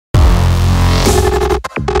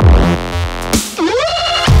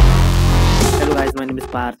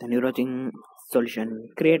Parth and you're watching Solution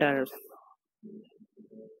Creators.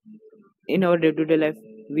 In our day-to-day life,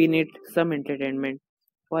 we need some entertainment.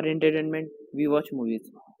 For entertainment, we watch movies,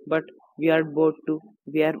 but we are bored too.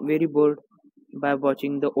 We are very bored by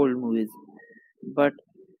watching the old movies. But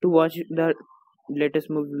to watch the latest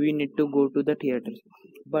movie, we need to go to the theaters.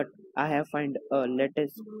 But I have find a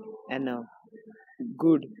latest and a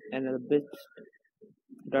good and a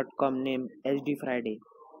best.com named HD Friday.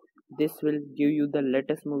 This will give you the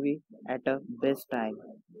latest movie at a best time.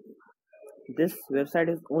 This website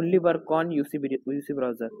is only work on UC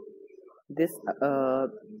browser. This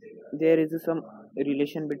there is some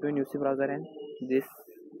relation between UC browser and this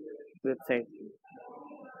website.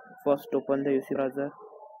 First open the UC browser,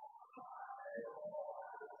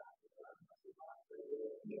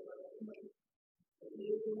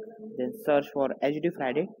 then search for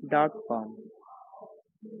hdfriday.com.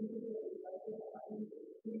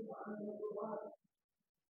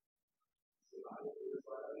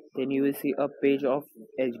 Then you will see a page of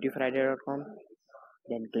hdfriday.com.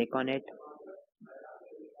 Then click on it.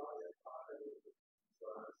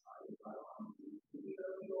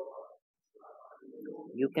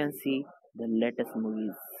 You can see the latest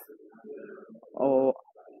movies. Oh,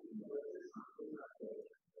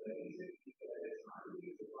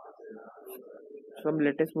 some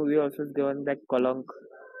latest movie also is given like Kalank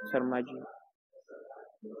Sharmaji.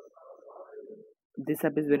 This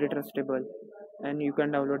app is very trustable and you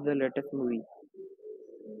can download the latest movie.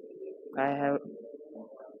 I have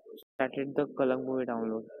started the Kalank movie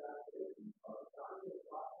download.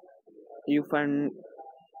 You find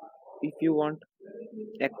if you want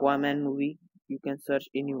Aquaman movie, you can search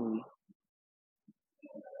any movie.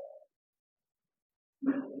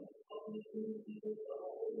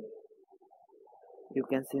 You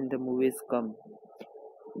can see the movies come.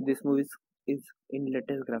 This movie is in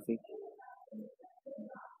latest graphic.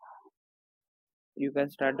 You can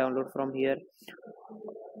start download from here.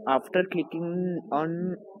 After clicking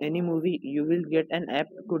on any movie, you will get an app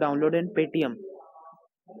to download in Paytm.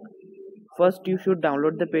 First, you should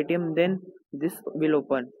download the Paytm, then this will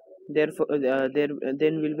open. Therefore, there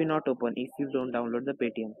then will be not open if you don't download the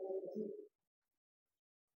Paytm.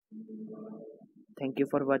 Thank you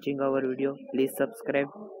for watching our video. Please subscribe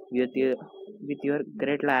with your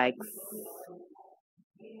great likes.